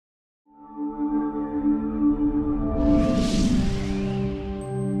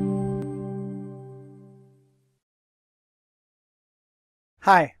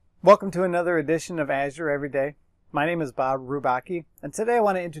Hi, welcome to another edition of Azure Every Day. My name is Bob Rubaki, and today I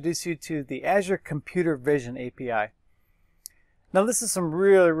want to introduce you to the Azure Computer Vision API. Now this is some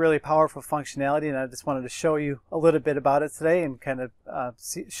really powerful functionality, and I just wanted to show you a little bit about it today and kind of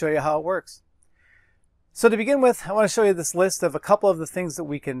show you how it works. So to begin with, I want to show you this list of a couple of the things that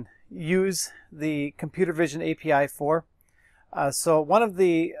we can use the Computer Vision API for. So one of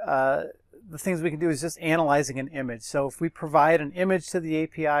the things we can do is just analyzing an image. So if we provide an image to the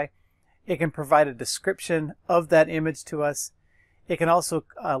API, it can provide a description of that image to us. It can also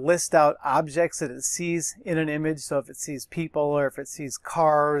list out objects that it sees in an image. So if it sees people, or if it sees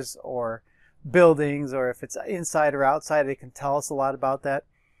cars or buildings, or if it's inside or outside, it can tell us a lot about that.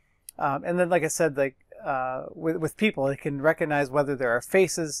 And then, like I said, with people, it can recognize whether there are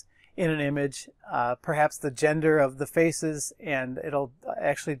faces in an image, perhaps the gender of the faces, and it'll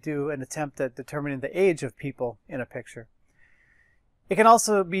actually do an attempt at determining the age of people in a picture. It can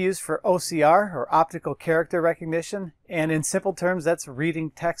also be used for OCR, or optical character recognition, and in simple terms that's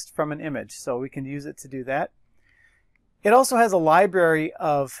reading text from an image, so we can use it to do that. It also has a library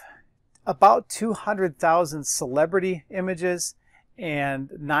of about 200,000 celebrity images and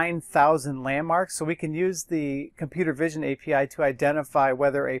 9,000 landmarks, so we can use the Computer Vision API to identify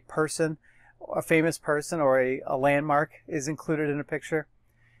whether a person, a famous person, or a landmark is included in a picture.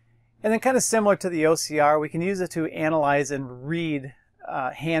 And then, kind of similar to the OCR, we can use it to analyze and read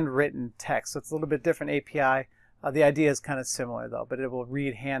handwritten text. So it's a little bit different API. The idea is kind of similar though, but it will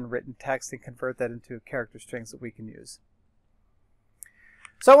read handwritten text and convert that into character strings that we can use.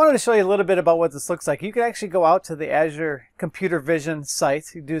 So I wanted to show you a little bit about what this looks like. You can actually go out to the Azure Computer Vision site.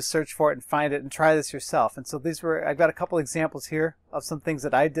 You can do a search for it and find it and try this yourself. And so I've got a couple examples here of some things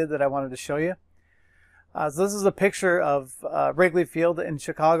that I did that I wanted to show you. So this is a picture of Wrigley Field in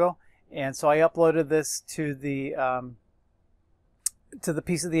Chicago. And so I uploaded this to the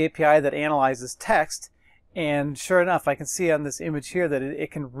piece of the API that analyzes text. And sure enough, I can see on this image here that it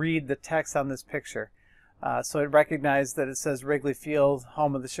can read the text on this picture. So it recognized that it says Wrigley Field,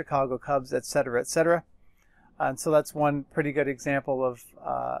 home of the Chicago Cubs, etc., etc. And so that's one pretty good example of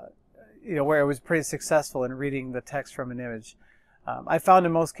where it was pretty successful in reading the text from an image. I found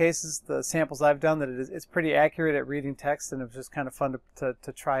in most cases, the samples I've done, that it's pretty accurate at reading text, and it was just kind of fun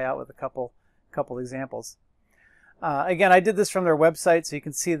to try out with a couple examples. Again, I did this from their website, so you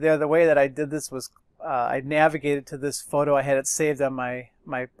can see there the way that I did this was I navigated to this photo. I had it saved on my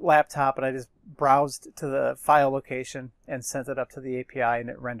laptop, and I just browsed to the file location and sent it up to the API, and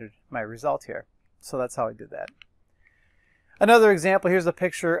it rendered my result here. So that's how I did that. Another example, here's a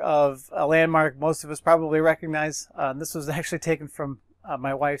picture of a landmark most of us probably recognize. This was actually taken from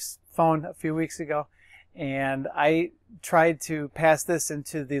my wife's phone a few weeks ago, and I tried to pass this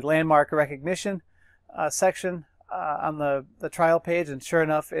into the landmark recognition section on the trial page, and sure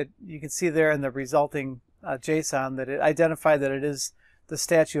enough, you can see there in the resulting JSON that it identified that it is the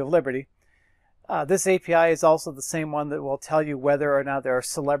Statue of Liberty. This API is also the same one that will tell you whether or not there are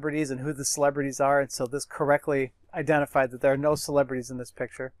celebrities and who the celebrities are, and so this correctly identified that there are no celebrities in this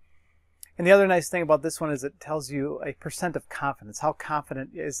picture. And the other nice thing about this one is it tells you a % of confidence. How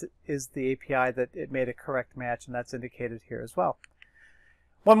confident is the API that it made a correct match, and that's indicated here as well.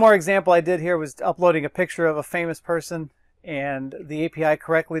 One more example I did here was uploading a picture of a famous person, and the API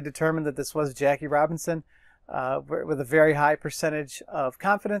correctly determined that this was Jackie Robinson with a very high % of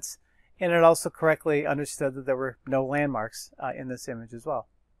confidence, and it also correctly understood that there were no landmarks in this image as well.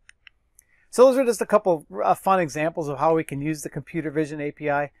 So those are just a couple fun examples of how we can use the Computer Vision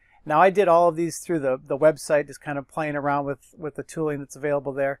API. Now I did all of these through the website, just kind of playing around with the tooling that's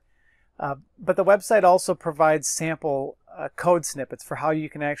available there. But the website also provides sample code snippets for how you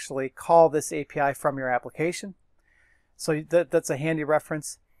can actually call this API from your application. So that's a handy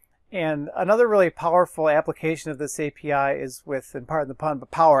reference. And another really powerful application of this API is with, and pardon the pun,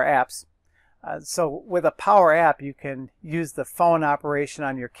 but Power Apps. So with a Power App, you can use the phone operation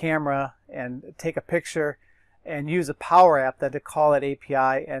on your camera and take a picture and use a Power App to call that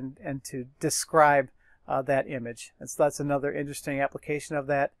API and to describe that image. And so that's another interesting application of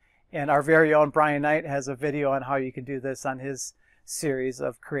that. And our very own Brian Knight has a video on how you can do this on his series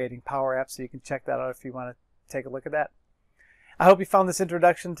of creating Power Apps, so you can check that out if you want to take a look at that. I hope you found this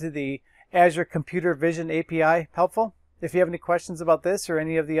introduction to the Azure Computer Vision API helpful. If you have any questions about this or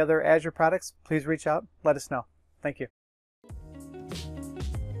any of the other Azure products, please reach out. Let us know. Thank you.